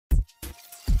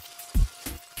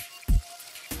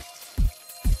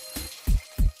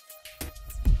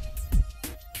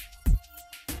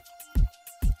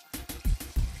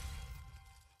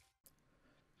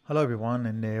Hello everyone,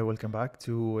 and welcome back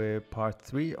to part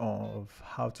 3 of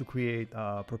how to create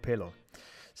a propeller.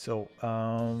 So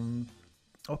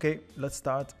okay, let's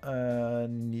start a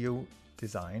new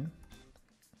design.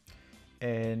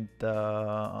 And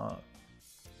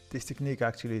this technique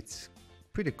actually, it's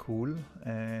pretty cool,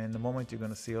 and in a moment you're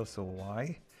gonna see also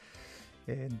why.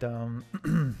 And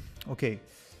okay,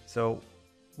 so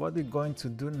what we're going to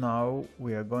do now,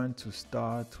 we are going to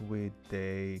start with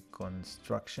the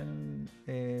construction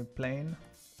plane,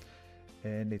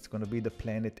 and it's going to be the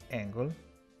plane at angle.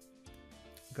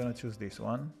 I'm going to choose this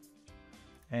one,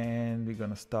 and we're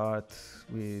going to start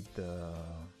with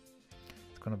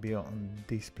it's going to be on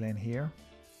this plane here.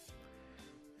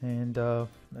 And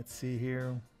let's see here,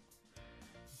 I'm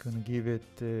going to give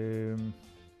it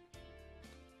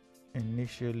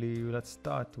initially, let's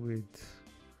start with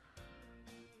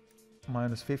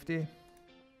 -50.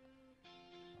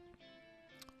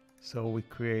 So we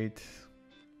create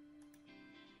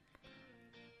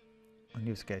a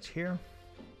new sketch here,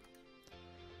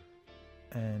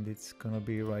 and it's gonna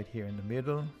be right here in the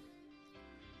middle.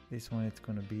 This one, it's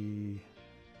gonna be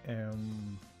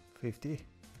 50,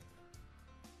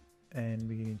 and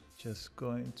we just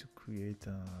going to create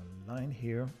a line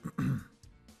here.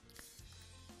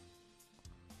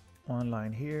 One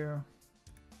line here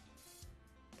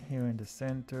in the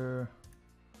center,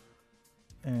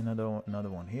 and another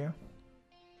one here,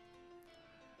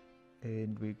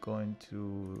 and we're going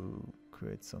to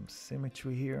create some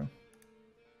symmetry here.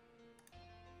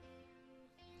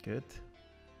 Good.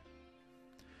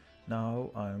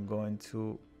 Now I'm going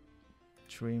to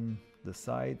trim the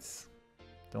sides.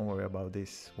 Don't worry about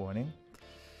this warning.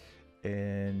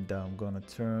 And I'm gonna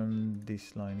turn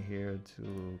this line here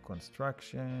to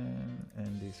construction,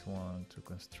 and this one to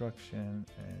construction,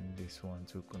 and this one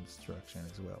to construction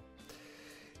as well.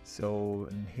 So,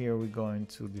 and here we're going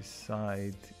to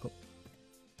decide,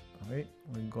 all right,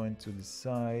 we're going to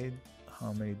decide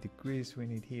how many degrees we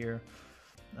need here.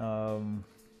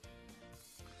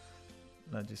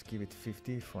 Let's just give it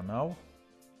 50 for now.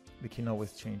 We can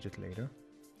always change it later,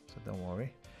 so don't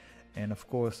worry. And of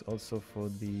course, also for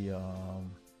the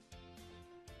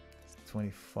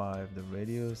 25, the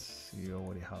radius, you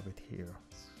already have it here.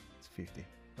 It's 50.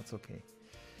 That's okay.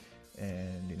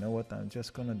 And you know what? I'm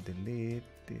just gonna delete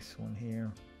this one here,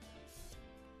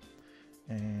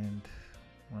 and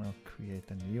I'm gonna create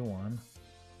a new one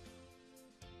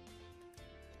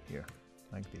here,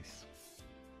 like this.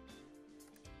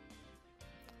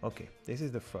 Okay, this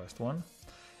is the first one,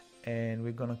 and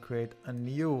we're gonna create a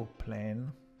new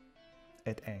plane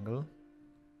at angle.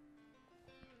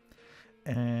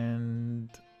 And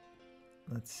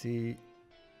let's see,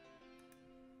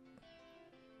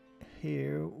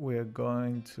 here we're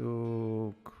going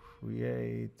to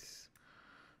create,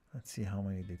 let's see how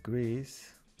many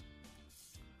degrees.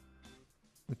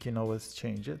 We can always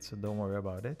change it, so don't worry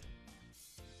about it.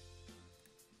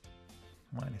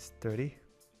 -30,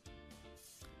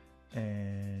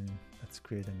 and let's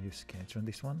create a new sketch on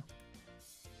this one.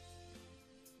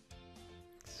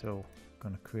 So I'm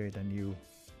gonna create a new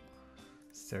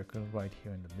circle right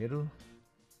here in the middle,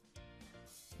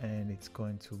 and it's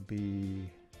going to be,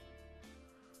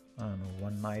 I don't know,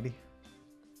 190.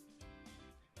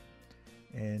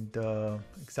 And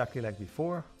exactly like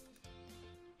before,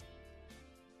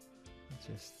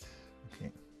 just,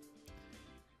 okay,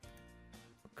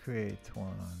 create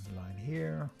one line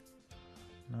here,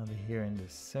 another here in the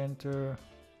center,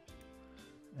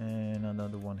 and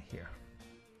another one here.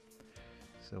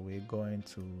 So we're going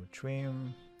to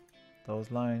trim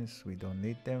those lines, we don't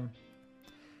need them,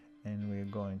 and we're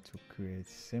going to create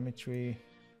symmetry.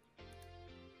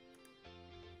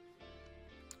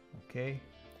 Okay,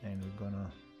 and we're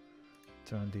gonna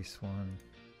turn this one,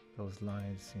 those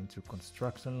lines, into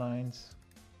construction lines.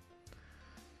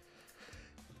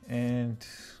 And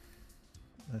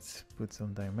let's put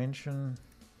some dimension.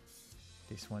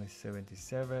 This one is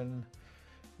 77.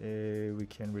 We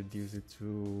can reduce it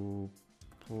to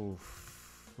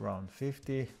around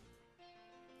 50.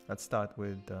 Let's start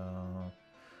with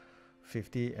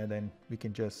 50, and then we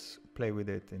can just play with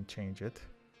it and change it.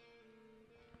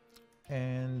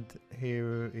 And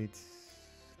here it's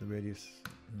the radius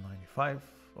 95.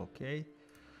 Okay,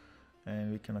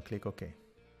 and we can click OK.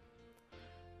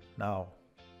 Now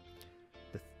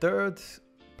the third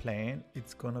plane,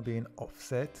 it's gonna be an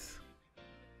offset,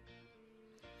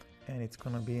 and it's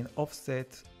gonna be an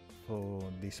offset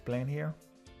for this plane here.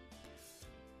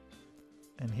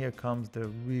 And here comes the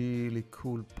really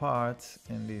cool part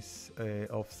in this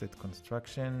offset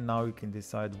construction. Now you can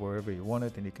decide wherever you want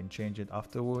it, and you can change it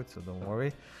afterwards, so don't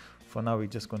worry. For now,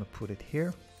 we're just going to put it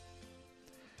here.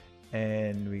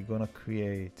 and we're gonna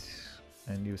create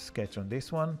a new sketch on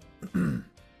this one.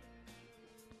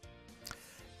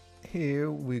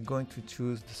 Here we're going to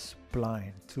choose the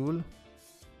spline tool,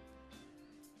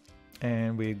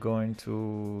 and we're going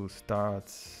to start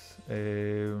I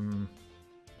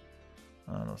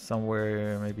don't know,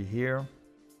 somewhere maybe here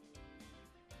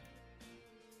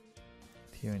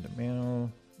in the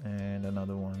middle, and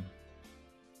another one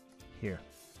here,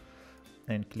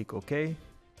 and click OK.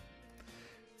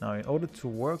 Now in order to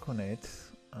work on it,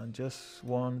 I just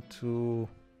want to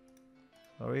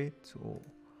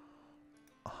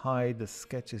hide the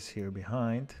sketches here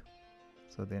behind,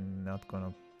 so they're not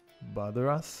gonna bother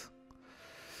us.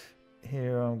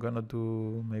 Here I'm gonna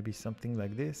do maybe something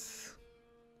like this.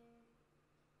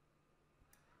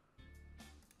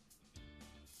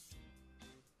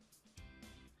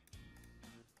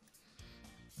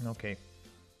 Okay,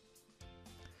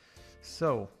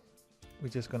 so we're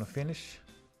just gonna finish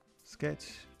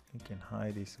sketch. You can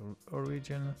hide this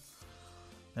origin,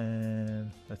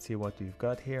 and let's see what we've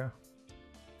got here.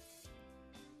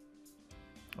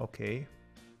 Okay,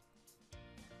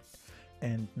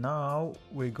 and now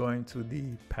we're going to the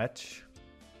patch,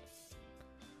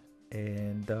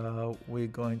 and we're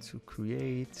going to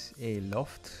create a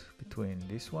loft between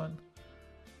this one,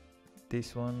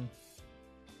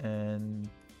 and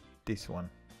this one.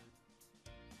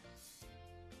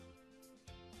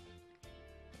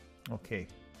 Okay,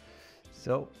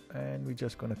 so, and we're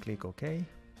just gonna click OK,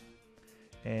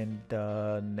 and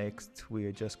next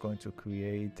we're just going to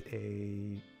create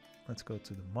a, let's go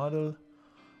to the model.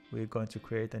 We're going to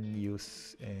create a new,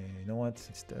 you know what,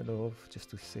 instead of, just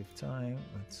to save time,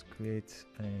 let's create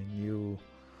a new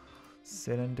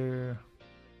cylinder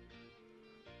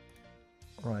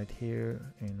right here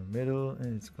in the middle,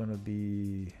 and it's gonna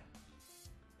be,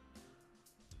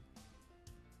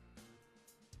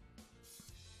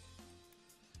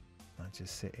 let's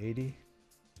just say 80.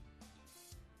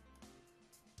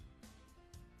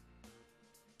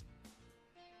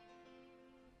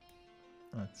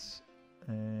 That's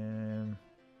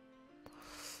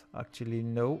actually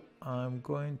no, I'm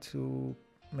going to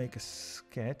make a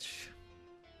sketch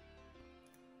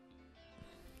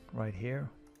right here,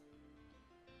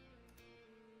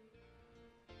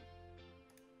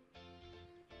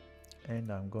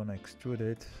 and I'm gonna extrude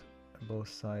it both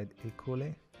sides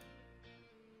equally,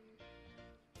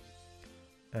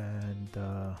 and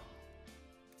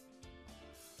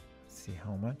see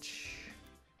how much.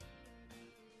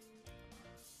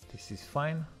 This is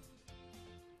fine.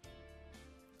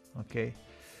 Okay,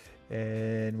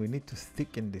 and we need to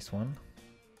thicken this one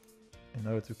in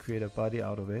order to create a body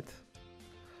out of it,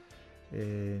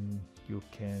 and you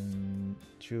can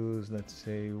choose, let's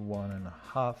say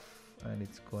 1.5, and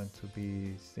it's going to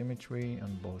be symmetry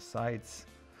on both sides.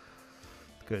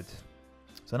 Good.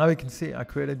 So now you can see I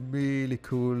created really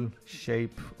cool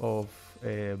shape of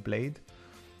a blade,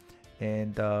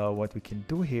 and what we can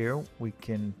do here, we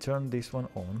can turn this one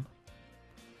on,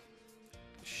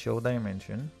 show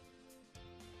dimension,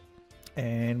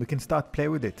 and we can start play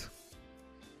with it,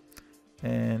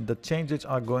 and the changes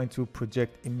are going to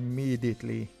project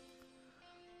immediately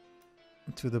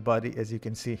to the body, as you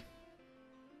can see.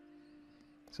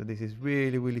 So this is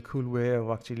really cool way of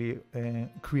actually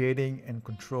creating and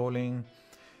controlling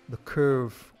the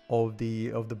curve of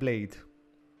the blade.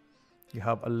 You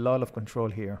have a lot of control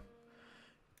here.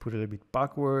 Put it a little bit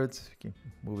backwards, you can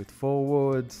move it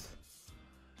forwards,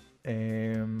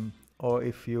 or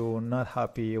if you're not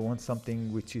happy, you want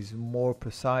something which is more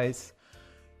precise,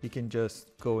 you can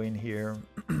just go in here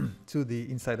to the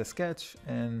inside the sketch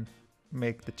and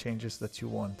make the changes that you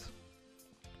want.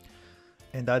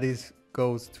 And that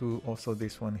goes to also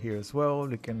this one here as well.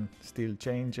 You can still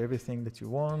change everything that you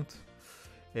want.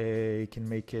 You can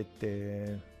make it,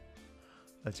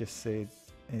 let's just say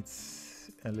it's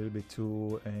a little bit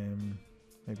too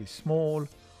maybe small,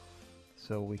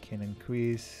 so we can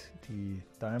increase the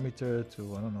diameter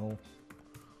to, I don't know,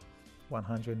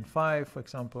 105 for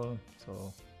example,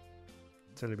 so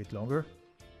it's a little bit longer.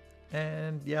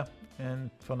 And yeah,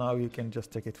 and for now you can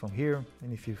just take it from here,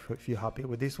 and if you're happy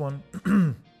with this one,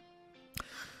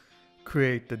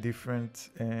 create the different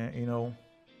you know,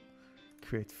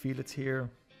 create fillets here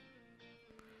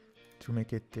to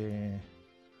make it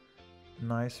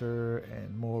nicer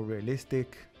and more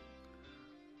realistic.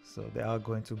 So there are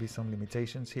going to be some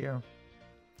limitations here,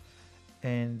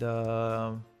 and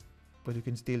but you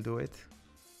can still do it.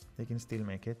 You can still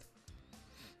make it.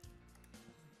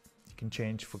 You can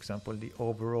change, for example, the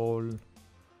overall,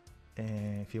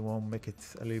 if you want to make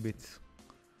it a little bit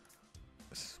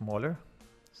smaller.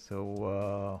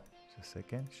 So just a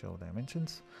second, show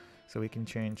dimensions. So we can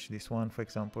change this one, for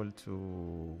example,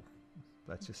 to,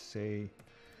 let's just say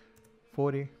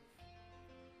 40.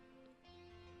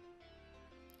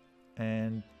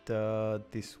 And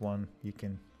this one you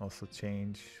can also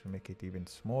change, make it even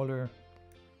smaller.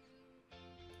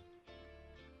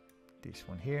 This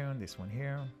one here, and this one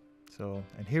here. So,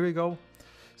 and here we go.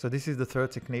 So this is the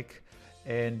third technique.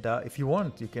 And if you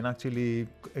want, you can actually,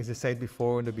 as I said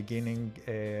before in the beginning,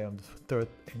 in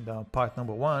part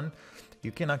number 1,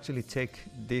 you can actually take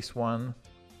this one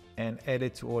and add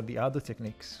it to all the other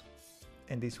techniques.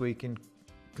 And this way you can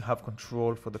have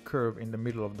control for the curve in the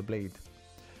middle of the blade.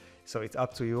 So it's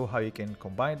up to you how you can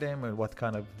combine them and what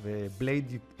kind of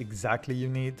blade exactly you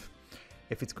need.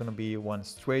 If it's going to be one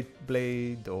straight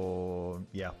blade, or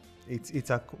yeah,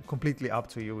 it's completely up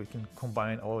to you. We can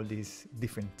combine all these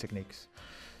different techniques.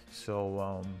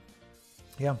 So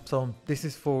yeah, so this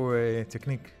is for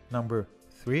technique number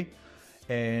 3.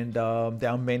 And there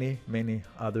are many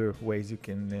other ways you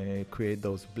can create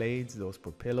those blades, those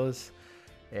propellers.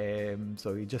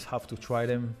 So you just have to try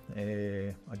them.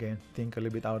 Again, think a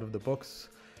little bit out of the box.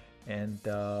 And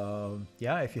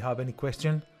yeah, if you have any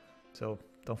question, so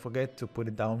don't forget to put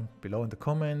it down below in the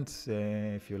comments.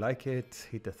 If you like it,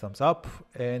 hit the thumbs up,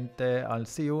 and I'll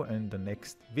see you in the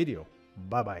next video.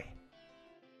 Bye bye.